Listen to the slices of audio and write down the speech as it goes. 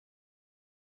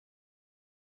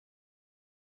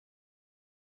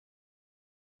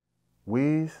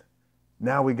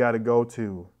Now we got to go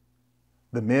to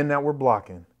the men that we're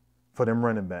blocking for them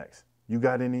running backs. You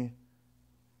got any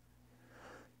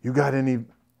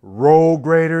roll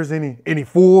graders, any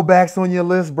fullbacks on your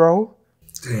list, bro?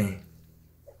 Dang.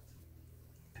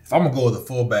 If I'm gonna go with a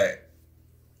fullback,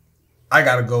 I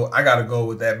gotta go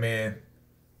with that man.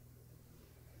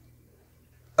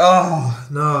 Oh,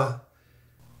 no.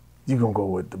 You gonna go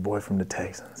with the boy from the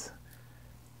Texans.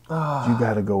 You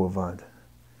gotta go with Vonta.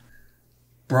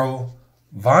 Bro,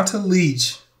 Vonta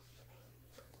Leach,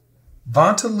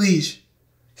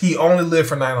 he only lived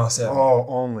for 9 on 7. Oh,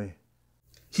 only.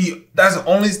 That's the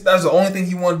only thing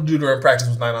he wanted to do during practice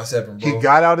was 9 on 7, bro. He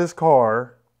got out his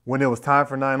car when it was time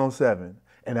for 9 on 7.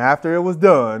 And after it was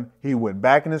done, he went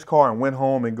back in his car and went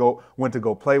home and went to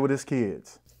go play with his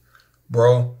kids.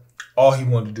 Bro, all he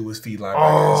wanted to do was feed linebackers.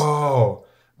 Oh,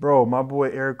 bro, my boy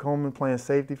Eric Coleman playing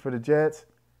safety for the Jets.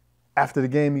 After the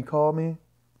game, he called me.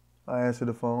 I answered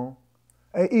the phone.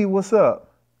 Hey, E, what's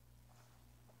up?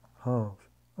 I'm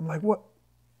like, what?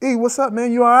 E, what's up,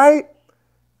 man? You all right?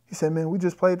 He said, man, we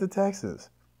just played the Texans.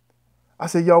 I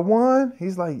said, y'all won?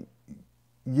 He's like,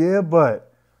 yeah,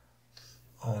 but.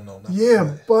 Oh, no.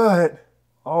 Yeah, but.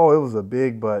 Oh, it was a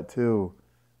big but, too.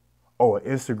 Oh, an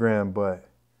Instagram but.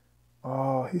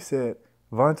 Oh, he said,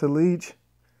 Vonta Leach,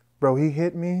 bro, he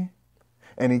hit me,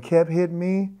 and he kept hitting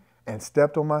me and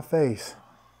stepped on my face.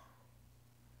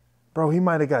 Bro, he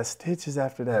might have got stitches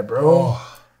after that, bro.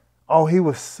 Oh, he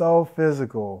was so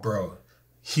physical. Bro,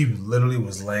 he literally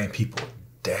was laying people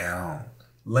down.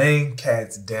 Laying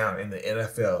cats down in the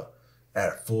NFL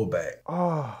at fullback.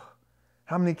 Oh,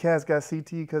 how many cats got CT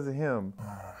because of him?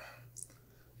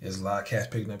 There's a lot of cats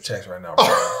picking up checks right now, bro.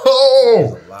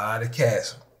 There's a lot of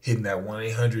cats hitting that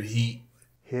 1-800-HEAT.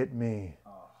 Hit me.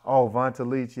 Oh, Vonta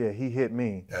Leach, yeah, he hit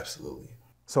me. Absolutely.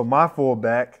 So my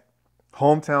fullback,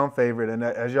 hometown favorite, and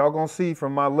as y'all gonna see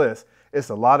from my list, it's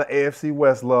a lot of AFC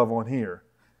West love on here.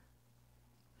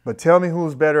 But tell me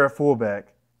who's better at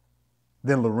fullback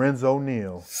than Lorenzo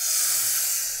Neal.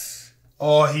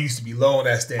 Oh, he used to be low in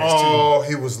that stance, too. Oh,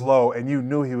 he was low, and you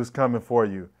knew he was coming for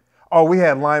you. Oh, we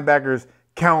had linebackers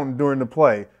counting during the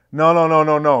play.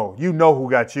 No. You know who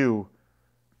got you.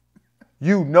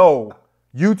 You know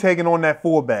you taking on that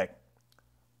fullback.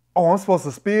 Oh, I'm supposed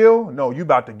to spill? No, you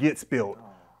about to get spilled.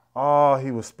 Oh,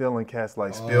 he was spilling cats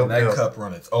like spilled that milk. cup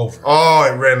run, it's over. Oh,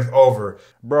 it ran over.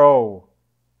 Bro,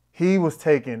 he was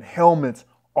taking helmets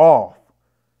off.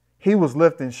 He was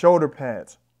lifting shoulder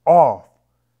pads off.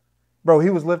 Bro,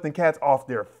 he was lifting cats off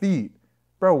their feet.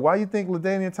 Bro, why you think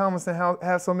LaDainian Tomlinson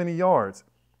has so many yards?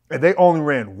 And they only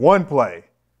ran one play.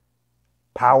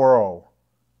 Power O.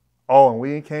 Oh, and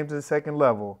we came to the second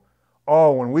level.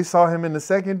 Oh, when we saw him in the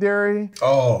secondary.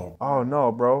 Oh. Oh,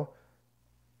 no, bro.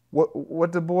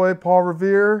 What the boy, Paul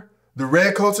Revere? The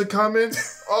red coats are coming.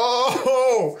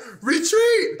 Oh,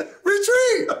 retreat.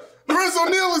 Lorenzo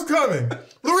Neal is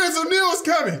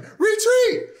coming.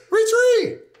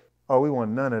 Retreat. Oh, we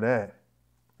want none of that.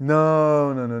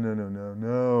 No.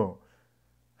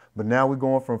 But now we're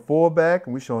going from fullback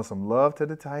and we're showing some love to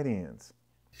the tight ends.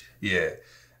 Yeah.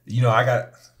 You know,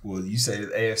 you say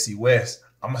it's AFC West.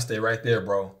 I'm going to stay right there,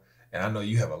 bro. And I know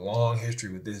you have a long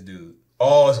history with this dude.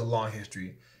 Oh, it's a long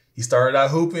history. He started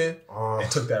out hooping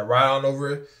and took that right on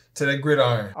over to the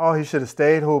gridiron. Oh, he should have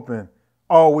stayed hooping.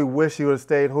 Oh, we wish he would have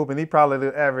stayed hooping. He probably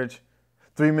averaged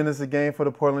 3 minutes a game for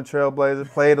the Portland Trailblazers,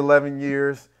 played 11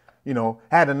 years,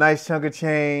 had a nice chunk of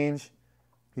change.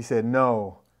 He said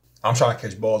no. I'm trying to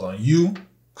catch balls on you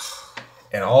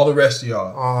and all the rest of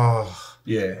y'all. Oh.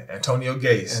 Yeah, Antonio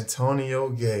Gates.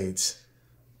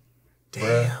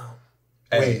 Damn.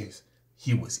 Hey,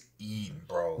 he was eating,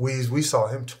 bro. We saw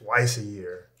him twice a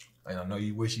year. And I know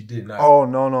you wish you did not. Oh,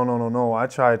 no. I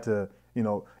tried to, you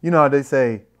know how they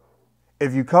say,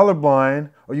 if you colorblind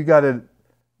or you got an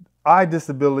eye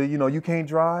disability, you can't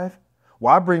drive.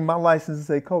 Well, I bring my license and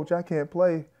say, Coach, I can't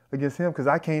play against him because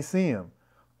I can't see him.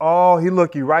 Oh, he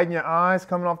look you right in your eyes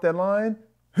coming off that line.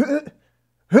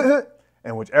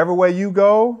 And whichever way you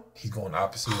go. He's going the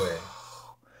opposite way.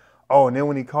 Oh, and then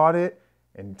when he caught it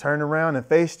and turned around and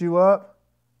faced you up,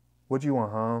 what you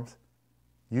want, Hams?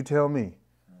 You tell me.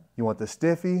 You want the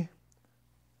stiffy?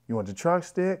 You want the truck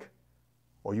stick?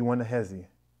 Or you want the hezzy?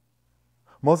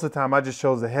 Most of the time, I just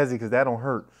chose the hezzy because that don't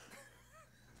hurt.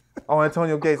 Oh,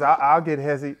 Antonio Gates, I'll get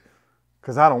hezzy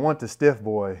because I don't want the stiff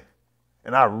boy.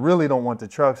 And I really don't want the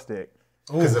truck stick.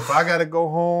 Because if I got to go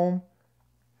home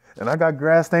and I got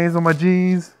grass stains on my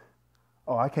jeans,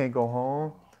 oh, I can't go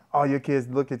home. Oh, your kids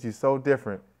look at you so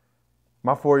different.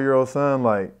 My 4-year-old son,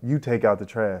 like, you take out the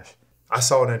trash. I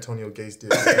saw what Antonio Gates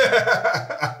did.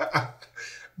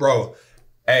 Bro,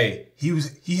 Hey,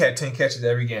 he had 10 catches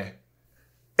every game.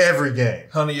 Every game.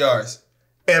 100 yards.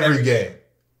 Every game.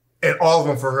 And all of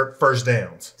them for her first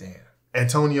downs. Damn.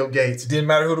 Antonio Gates. It didn't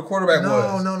matter who the quarterback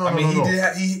was. No. I mean,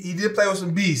 he did play with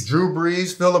some beasts. Drew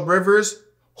Brees, Phillip Rivers.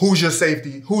 Who's your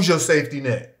safety? Who's your safety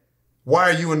net?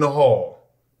 Why are you in the hall?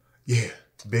 Yeah,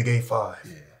 Big 8-5.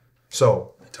 Yeah.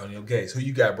 So Antonio Gates. Who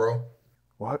you got, bro?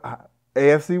 Well,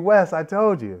 AFC West, I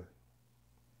told you.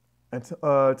 And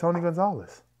Tony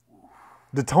Gonzalez.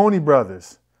 The Tony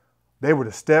brothers. They were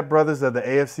the stepbrothers of the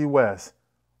AFC West.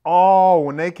 Oh,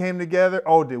 when they came together,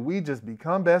 did we just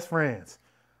become best friends?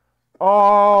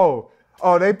 Oh,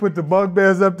 they put the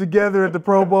bugbears up together at the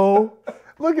Pro Bowl.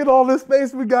 Look at all this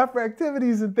space we got for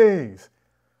activities and things.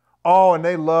 Oh, and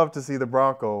they love to see the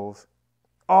Broncos.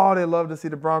 Oh, they love to see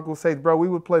the Broncos say, bro, we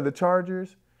would play the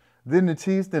Chargers, then the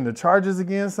Chiefs, then the Chargers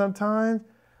again sometimes.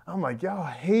 I'm like, y'all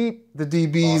hate the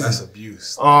DBs. Oh, that's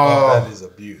abuse. Oh. That is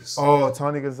abuse. Oh,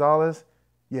 Tony Gonzalez.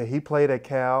 Yeah, he played at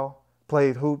Cal.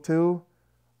 Played hoop too.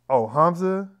 Oh,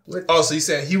 Hamza. Oh, so you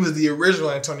saying he was the original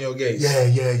Antonio Gates?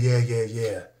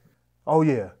 yeah. Oh,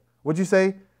 yeah. What'd you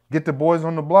say? Get the boys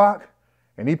on the block?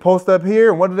 And he post up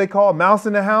here, and what do they call it? Mouse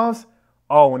in the house?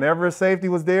 Oh, whenever a safety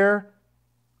was there,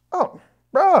 oh,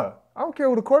 bruh, I don't care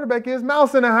who the quarterback is,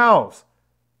 mouse in the house.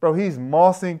 Bro, he's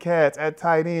mossing cats at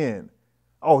tight end.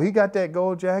 Oh, he got that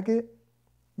gold jacket?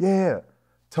 Yeah.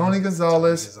 Tony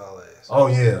Gonzalez. Gonzalez. Oh,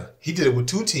 yeah. He did it with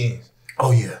 2 teams.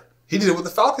 Oh, yeah. He did it with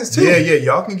the Falcons, too. Yeah.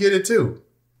 Y'all can get it, too.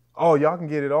 Oh, y'all can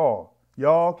get it all.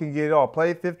 Y'all can get it all.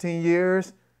 Played 15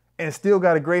 years and still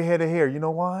got a gray head of hair. You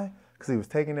know why? Because he was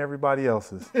taking everybody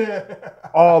else's.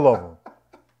 All of them.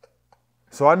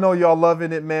 So I know y'all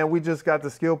loving it, man. We just got the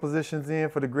skill positions in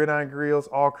for the Gridiron Grills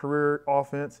all-career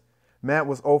offense. Matt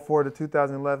was 04 to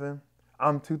 2011.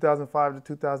 I'm 2005 to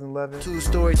 2011. 2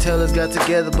 storytellers got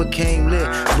together became lit.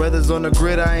 Brothers on the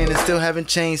gridiron and still haven't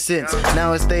changed since.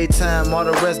 Now it's daytime, all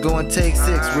the rest go and take 6.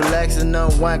 Relax and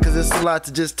unwind, cause it's a lot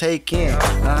to just take in.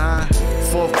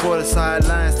 4th quarter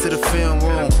sidelines to the film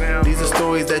room. These are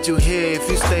stories that you hear if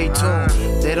you stay tuned.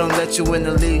 They don't let you in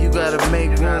the league, you gotta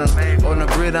make room. On the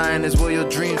gridiron is where your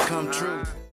dreams come true.